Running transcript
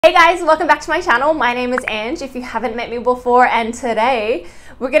Hey guys, welcome back to my channel. My name is Ange if you haven't met me before, and today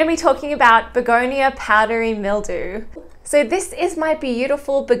we're going to be talking about Begonia Powdery Mildew. So this is my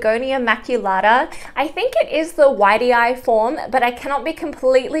beautiful Begonia maculata. I think it is the whitey eye form, but I cannot be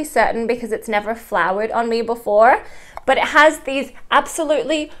completely certain because it's never flowered on me before. But it has these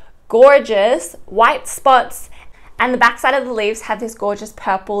absolutely gorgeous white spots, and the backside of the leaves have this gorgeous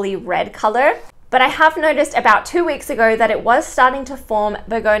purpley red color. But I have noticed about 2 weeks ago that it was starting to form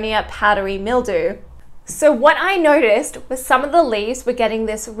Begonia Powdery Mildew. So what I noticed was some of the leaves were getting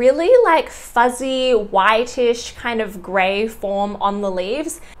this really like fuzzy, whitish kind of gray form on the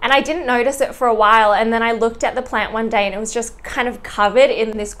leaves. And I didn't notice it for a while, and then I looked at the plant one day and it was just kind of covered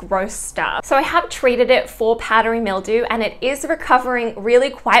in this gross stuff. So I have treated it for powdery mildew and it is recovering really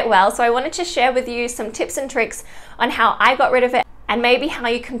quite well. So I wanted to share with you some tips and tricks on how I got rid of it and maybe how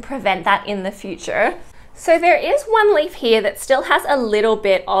you can prevent that in the future. So there is one leaf here that still has a little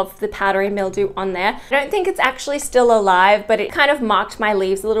bit of the powdery mildew on there. I don't think it's actually still alive, but it kind of marked my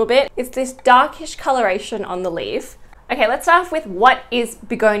leaves a little bit. It's this darkish coloration on the leaf. Okay, let's start off with what is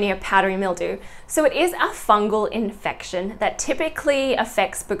Begonia powdery mildew. So it is a fungal infection that typically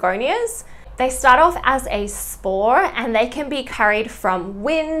affects begonias. They start off as a spore and they can be carried from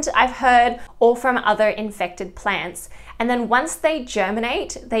wind, I've heard, or from other infected plants. And then once they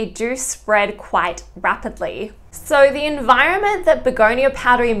germinate, they do spread quite rapidly. So the environment that Begonia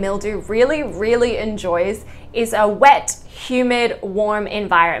powdery mildew really enjoys is a wet, humid, warm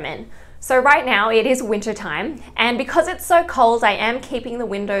environment. So right now it is winter time, and because it's so cold, I am keeping the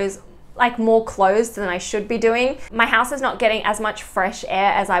windows like more closed than I should be doing. My house is not getting as much fresh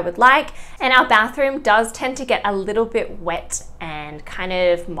air as I would like, and our bathroom does tend to get a little bit wet and kind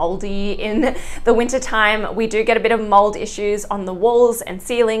of moldy in the winter time. We do get a bit of mold issues on the walls and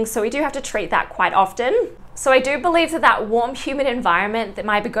ceilings, so we do have to treat that quite often. So I do believe that that warm, humid environment that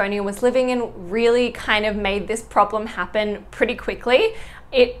my begonia was living in really kind of made this problem happen pretty quickly.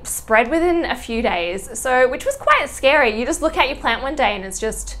 It spread within a few days, so which was quite scary. You just look at your plant one day and it's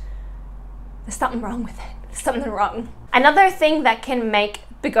just, there's something wrong with it. There's something wrong. Another thing that can make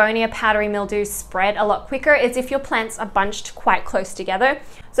Begonia powdery mildew spread a lot quicker is if your plants are bunched quite close together.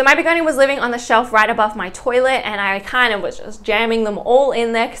 So my begonia was living on the shelf right above my toilet, and I kind of was just jamming them all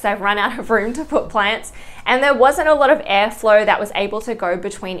in there because I've run out of room to put plants, and there wasn't a lot of airflow that was able to go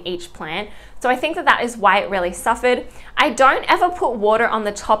between each plant. So I think that that is why it really suffered. I don't ever put water on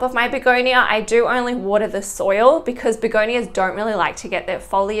the top of my begonia. I do only water the soil because begonias don't really like to get their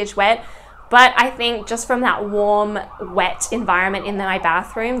foliage wet. But I think just from that warm, wet environment in my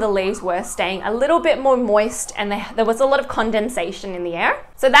bathroom, the leaves were staying a little bit more moist, and there was a lot of condensation in the air.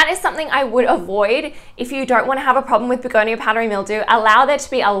 So that is something I would avoid if you don't want to have a problem with Begonia powdery mildew. Allow there to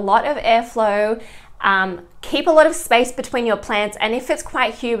be a lot of airflow, keep a lot of space between your plants, and if it's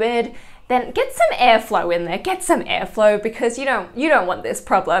quite humid, then get some airflow in there. Get some airflow because you don't want this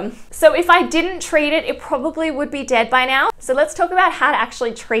problem. So if I didn't treat it, it probably would be dead by now. So let's talk about how to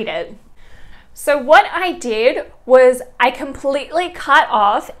actually treat it. So what I did was I completely cut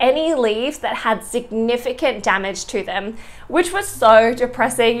off any leaves that had significant damage to them, which was so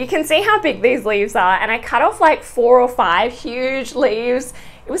depressing. You can see how big these leaves are, and I cut off like 4 or 5 huge leaves.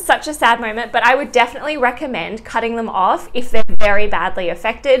 It was such a sad moment, but I would definitely recommend cutting them off if they're very badly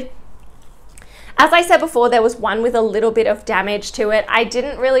affected. As I said before, there was one with a little bit of damage to it. I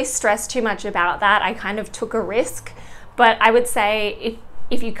didn't really stress too much about that. I kind of took a risk, but I would say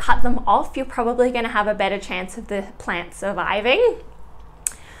if you cut them off, you're probably going to have a better chance of the plant surviving.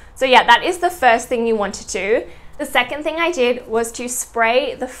 So yeah, that is the first thing you want to do. The second thing I did was to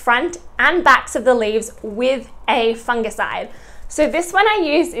spray the front and backs of the leaves with a fungicide. So this one I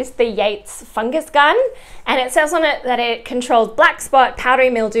use is the Yates fungus gun, and it says on it that it controls black spot, powdery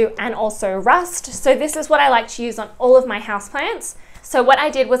mildew, and also rust. So this is what I like to use on all of my houseplants. So what I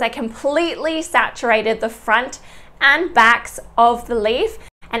did was I completely saturated the front and backs of the leaf,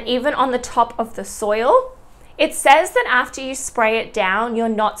 and even on the top of the soil. It says that after you spray it down, you're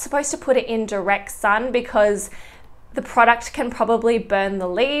not supposed to put it in direct sun because the product can probably burn the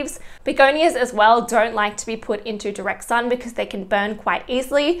leaves. Begonias as well don't like to be put into direct sun because they can burn quite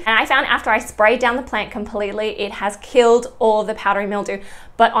easily. And I found after I sprayed down the plant completely, it has killed all the powdery mildew.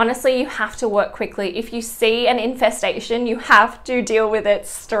 But honestly, you have to work quickly. If you see an infestation, you have to deal with it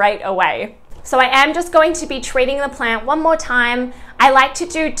straight away. So I am just going to be treating the plant one more time. I like to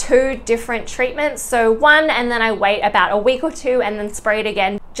do 2 different treatments. So one, and then I wait about a week or 2 and then spray it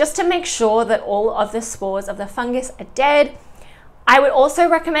again, just to make sure that all of the spores of the fungus are dead. I would also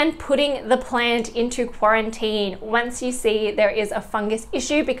recommend putting the plant into quarantine once you see there is a fungus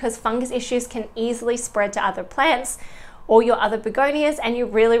issue, because fungus issues can easily spread to other plants. all your other begonias, and you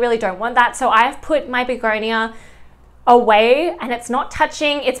really don't want that. So I have put my begonia away and it's not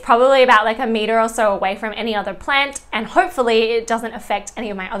touching. It's probably about like a meter or so away from any other plant, and hopefully it doesn't affect any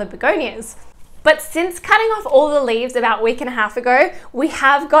of my other begonias. But since cutting off all the leaves about a week and a half ago, we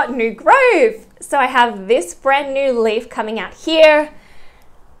have got new growth. So I have this brand new leaf coming out here.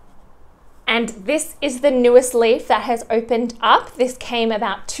 And this is the newest leaf that has opened up. This came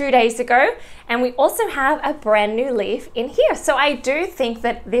about 2 days ago. And we also have a brand new leaf in here. So I do think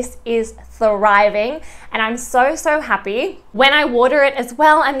that this is thriving and I'm so happy. When I water it as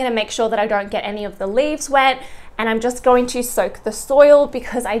well, I'm gonna make sure that I don't get any of the leaves wet, and I'm just going to soak the soil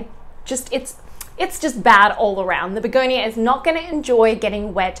because it's just bad all around. The begonia is not gonna enjoy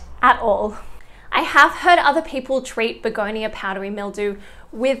getting wet at all. I have heard other people treat begonia powdery mildew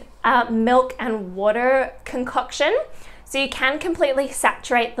with milk and water concoction. So you can completely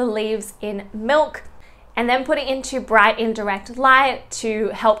saturate the leaves in milk and then put it into bright indirect light to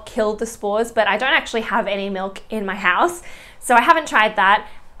help kill the spores, but I don't actually have any milk in my house, so I haven't tried that.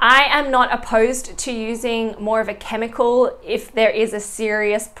 I am not opposed to using more of a chemical if there is a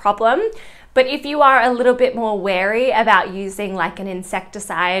serious problem. But if you are a little bit more wary about using like an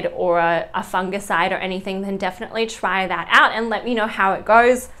insecticide or a fungicide or anything, then definitely try that out and let me know how it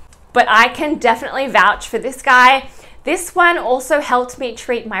goes. But I can definitely vouch for this guy. This one also helped me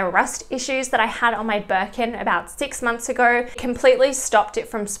treat my rust issues that I had on my Birkin about 6 months ago. Completely stopped it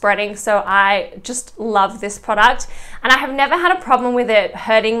from spreading, so I just love this product. And I have never had a problem with it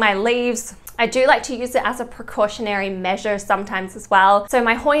hurting my leaves. I do like to use it as a precautionary measure sometimes as well. So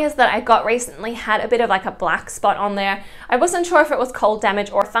my Hoyas that I got recently had a bit of like a black spot on there. I wasn't sure if it was cold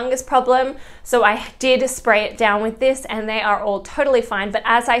damage or a fungus problem, so I did spray it down with this and they are all totally fine. But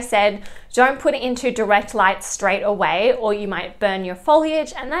as I said, don't put it into direct light straight away or you might burn your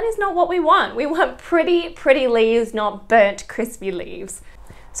foliage, and that is not what we want. We want pretty leaves, not burnt, crispy leaves.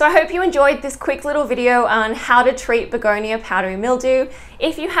 So I hope you enjoyed this quick little video on how to treat begonia powdery mildew.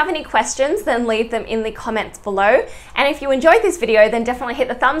 If you have any questions, then leave them in the comments below. And if you enjoyed this video, then definitely hit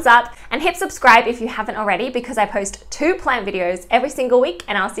the thumbs up and hit subscribe if you haven't already, because I post 2 plant videos every single week,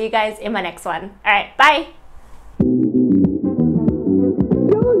 and I'll see you guys in my next one. All right, bye.